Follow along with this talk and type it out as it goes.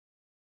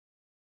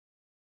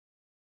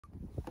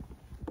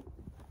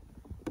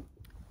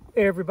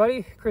Hey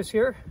everybody, Chris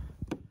here.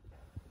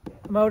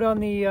 I'm out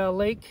on the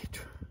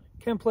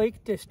Kemp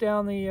Lake, just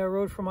down the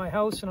road from my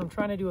house, and I'm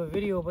trying to do a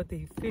video, but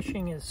the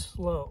fishing is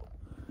slow.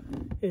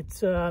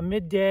 It's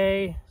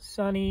midday,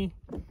 sunny,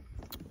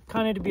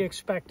 kind of to be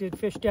expected.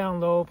 Fish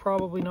down low,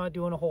 probably not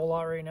doing a whole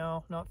lot right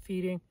now, not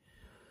feeding.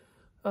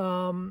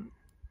 I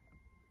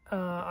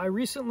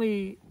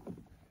recently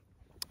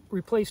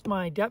replaced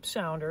my depth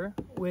sounder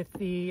with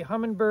the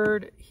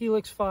Humminbird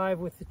Helix 5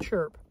 with the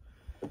Chirp.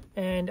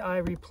 And I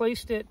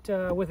replaced it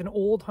with an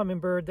old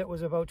Humminbird that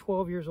was about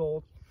 12 years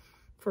old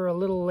for a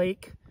little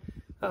lake.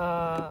 It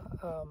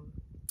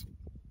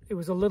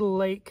was a little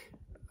lake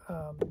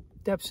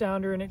depth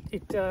sounder, and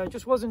it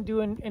just wasn't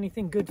doing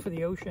anything good for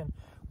the ocean,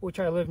 which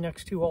I live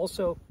next to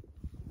also.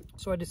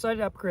 So I decided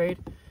to upgrade.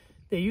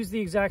 They use the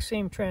exact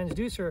same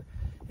transducer,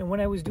 and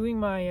when I was doing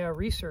my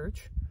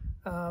research,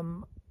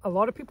 a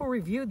lot of people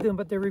reviewed them,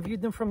 but they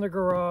reviewed them from their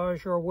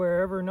garage or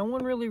wherever. No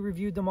one really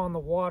reviewed them on the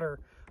water.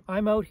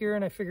 I'm out here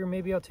and I figure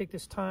maybe I'll take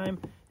this time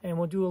and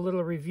we'll do a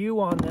little review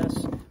on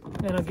this,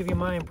 and I'll give you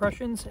my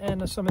impressions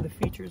and some of the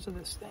features of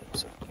this thing.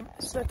 So give me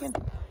a second.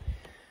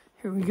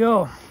 Here we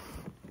go.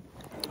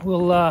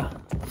 We'll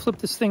flip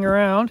this thing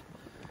around.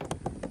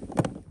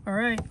 All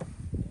right,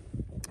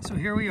 so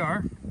here we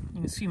are. You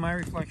can see my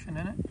reflection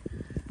in it.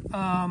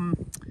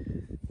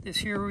 This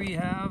here we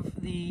have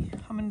the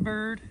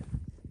Humminbird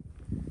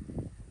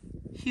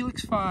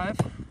Helix 5,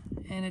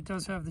 and it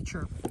does have the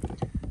Chirp.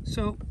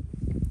 So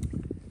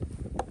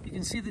you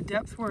can see the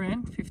depth we're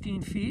in,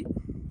 15 feet,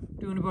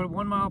 doing about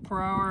 1 mile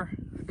per hour.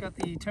 I've got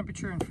the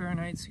temperature in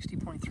Fahrenheit,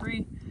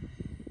 60.3,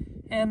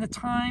 and the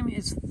time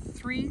is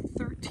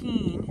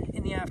 3:13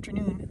 in the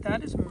afternoon.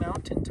 That is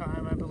mountain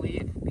time, I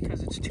believe,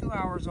 because it's 2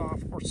 hours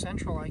off, or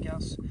central, I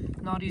guess.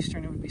 Not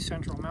eastern, it would be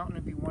central. Mountain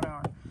would be 1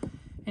 hour.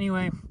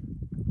 Anyway,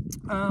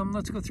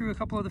 let's go through a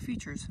couple of the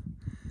features.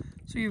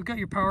 So you've got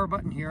your power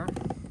button here.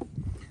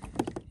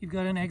 You've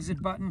got an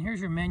exit button. Here's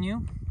your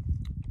menu,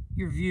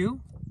 your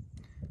view,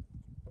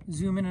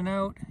 zoom in and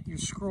out, your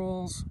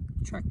scrolls,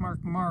 check mark,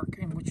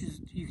 and which is,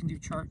 you can do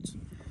charts.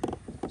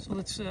 So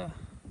let's see if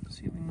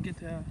we can get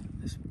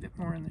this a bit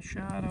more in the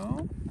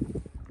shadow.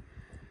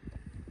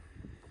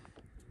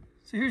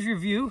 So here's your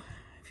view.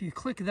 If you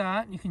click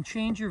that, you can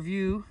change your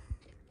view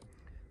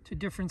to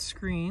different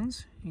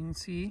screens. You can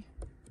see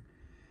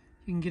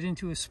you can get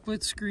into a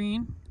split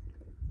screen.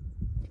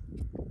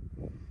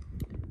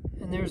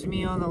 And there's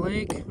me on the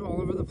lake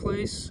all over the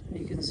place.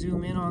 You can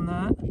zoom in on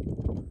that.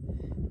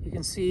 You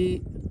can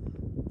see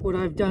what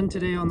I've done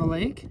today on the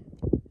lake.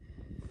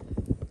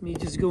 Me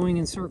just going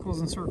in circles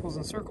and circles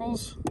and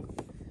circles.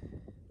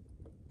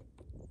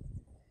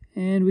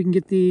 And we can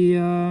get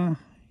the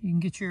you can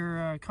get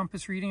your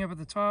compass reading up at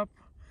the top.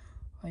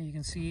 You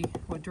can see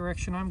what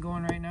direction I'm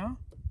going right now.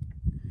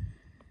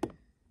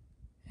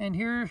 And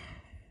here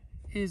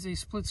is a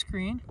split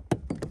screen.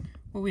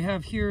 What we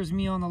have here is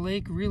me on the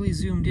lake, really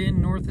zoomed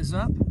in, north is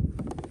up.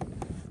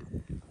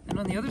 And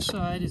on the other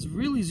side is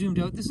really zoomed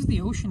out. This is the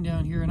ocean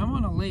down here, and I'm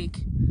on a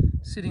lake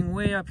sitting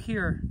way up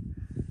here.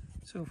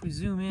 So if we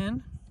zoom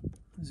in,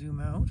 zoom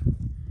out,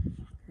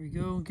 here we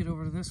go, get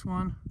over to this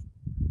one.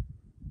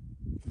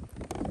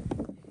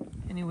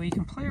 Anyway, you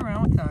can play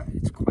around with that.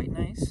 It's quite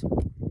nice.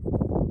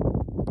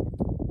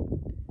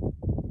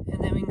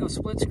 And then we can go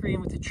split screen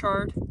with the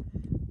chart.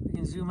 We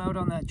can zoom out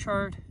on that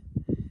chart,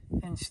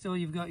 and still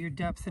you've got your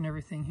depth and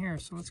everything here.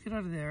 So let's get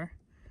out of there.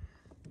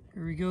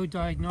 Here we go,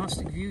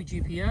 diagnostic view,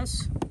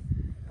 GPS.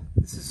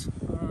 This is,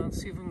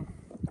 let's see if we can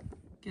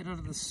get out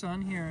of the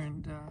sun here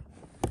and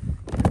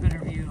get a better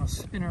view. I'll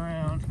spin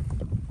around.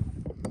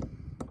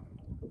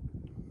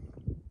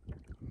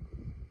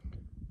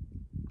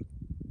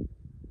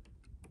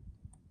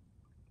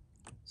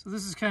 So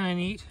this is kind of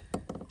neat.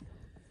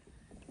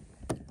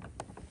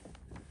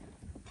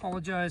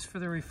 Apologize for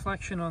the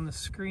reflection on the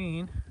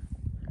screen.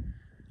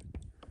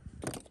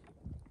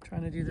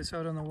 Trying to do this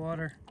out on the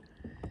water.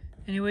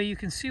 Anyway, you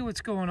can see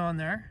what's going on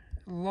there.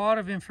 A lot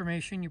of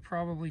information you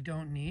probably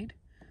don't need.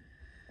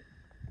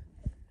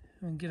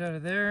 And get out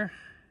of there.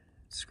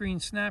 Screen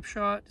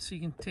snapshot, so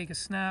you can take a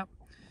snap.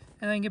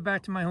 And then get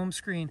back to my home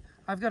screen.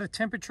 I've got a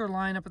temperature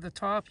line up at the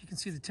top. You can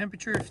see the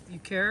temperature if you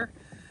care.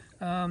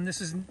 This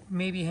is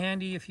maybe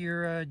handy if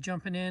you're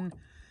jumping in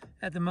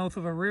at the mouth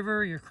of a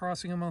river. You're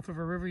crossing a mouth of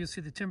a river. You'll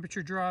see the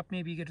temperature drop.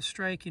 Maybe you get a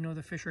strike. You know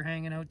the fish are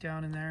hanging out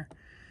down in there.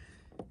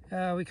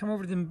 We come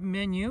over to the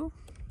menu,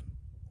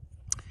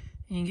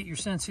 and you can get your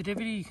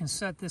sensitivity. You can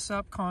set this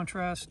up,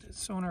 contrast,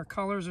 sonar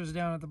colors is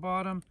down at the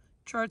bottom,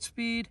 chart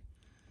speed.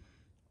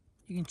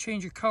 You can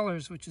change your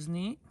colors, which is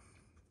neat.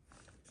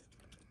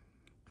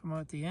 Come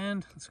out at the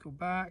end, let's go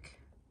back.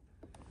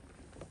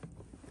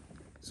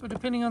 So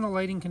depending on the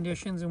lighting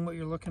conditions and what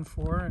you're looking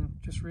for, and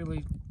just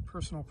really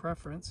personal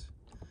preference,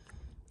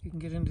 you can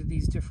get into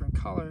these different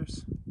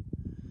colors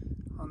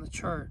on the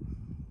chart.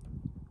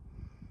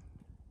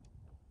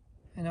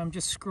 And I'm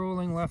just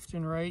scrolling left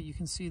and right. You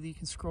can see that you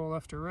can scroll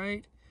left or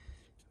right.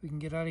 We can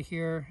get out of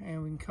here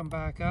and we can come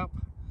back up.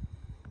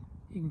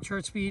 You can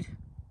chart speed,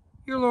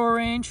 your lower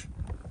range,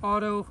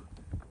 auto,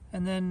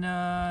 and then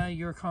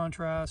your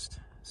contrast,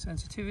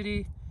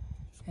 sensitivity,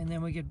 and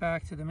then we get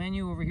back to the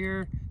menu over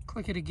here.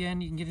 Click it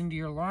again, you can get into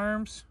your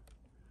alarms,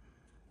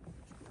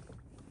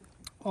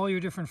 all your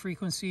different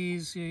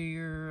frequencies,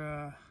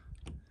 your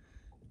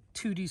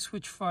 2D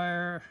switch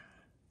fire,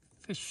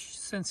 fish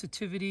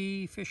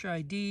sensitivity, fish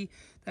ID.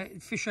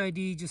 That fish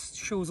ID just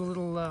shows a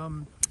little,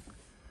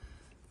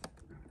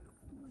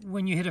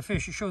 when you hit a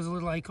fish, it shows a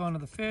little icon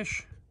of the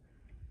fish.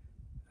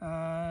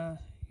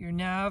 Your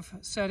nav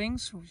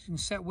settings, you can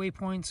set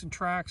waypoints and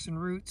tracks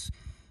and routes.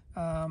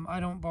 I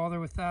don't bother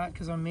with that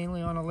because I'm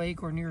mainly on a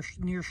lake or near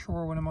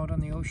shore when I'm out on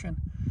the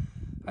ocean.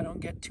 I don't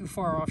get too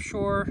far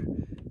offshore.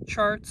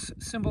 Charts,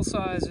 symbol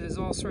sizes,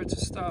 all sorts of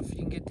stuff.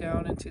 You can get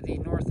down into the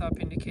north up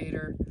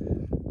indicator,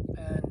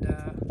 and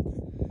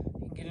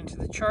you can get into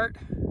the chart,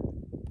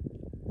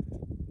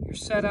 your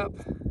setup,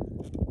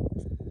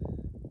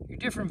 your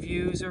different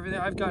views, everything.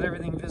 I've got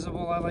everything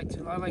visible. I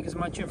like as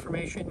much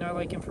information. I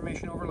like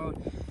information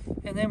overload.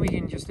 And then we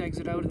can just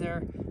exit out of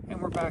there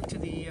and we're back to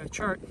the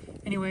chart.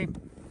 Anyway,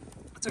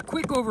 it's a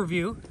quick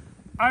overview.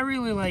 I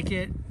really like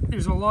it.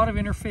 There's a lot of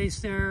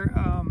interface there,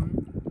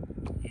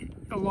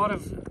 a lot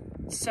of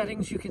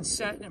settings you can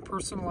set and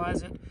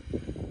personalize it.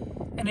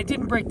 And it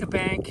didn't break the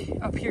bank.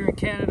 Up here in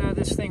Canada,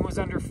 this thing was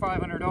under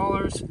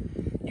 $500.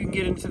 You can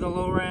get into the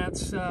low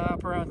rents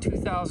up around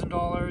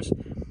 $2,000.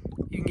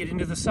 You can get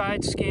into the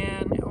side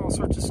scan, all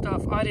sorts of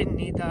stuff. I didn't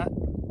need that.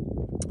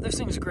 This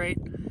thing's great.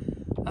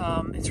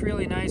 It's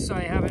really nice.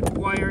 I have it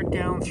wired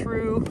down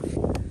through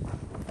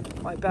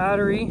my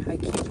battery. I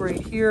keep right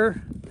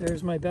here.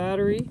 There's my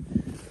battery.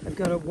 I've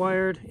got it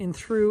wired in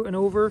through and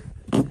over,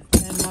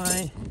 and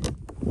my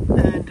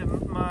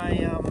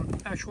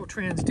actual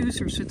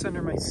transducer sits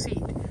under my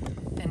seat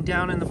and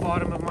down in the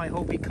bottom of my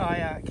Hobie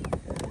Kayak,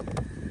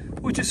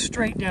 which is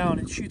straight down.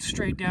 It shoots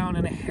straight down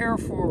and a hair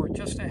forward,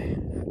 just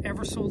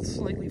ever so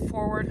slightly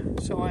forward,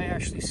 so I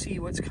actually see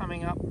what's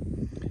coming up.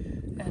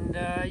 And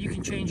you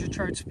can change the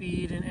chart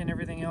speed and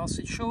everything else.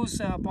 It shows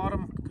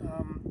bottom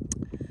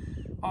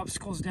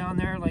obstacles down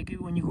there, like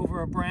when you go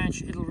over a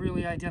branch, it'll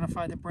really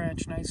identify the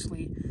branch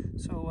nicely.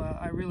 So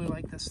I really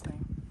like this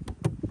thing.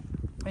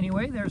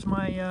 Anyway, there's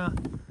my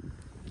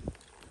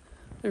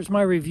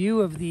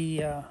review of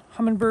the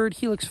Humminbird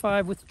Helix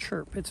 5 with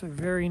Chirp. It's a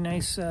very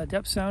nice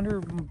depth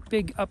sounder,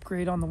 big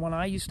upgrade on the one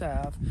I used to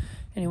have.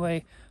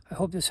 Anyway, I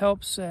hope this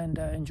helps, and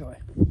enjoy.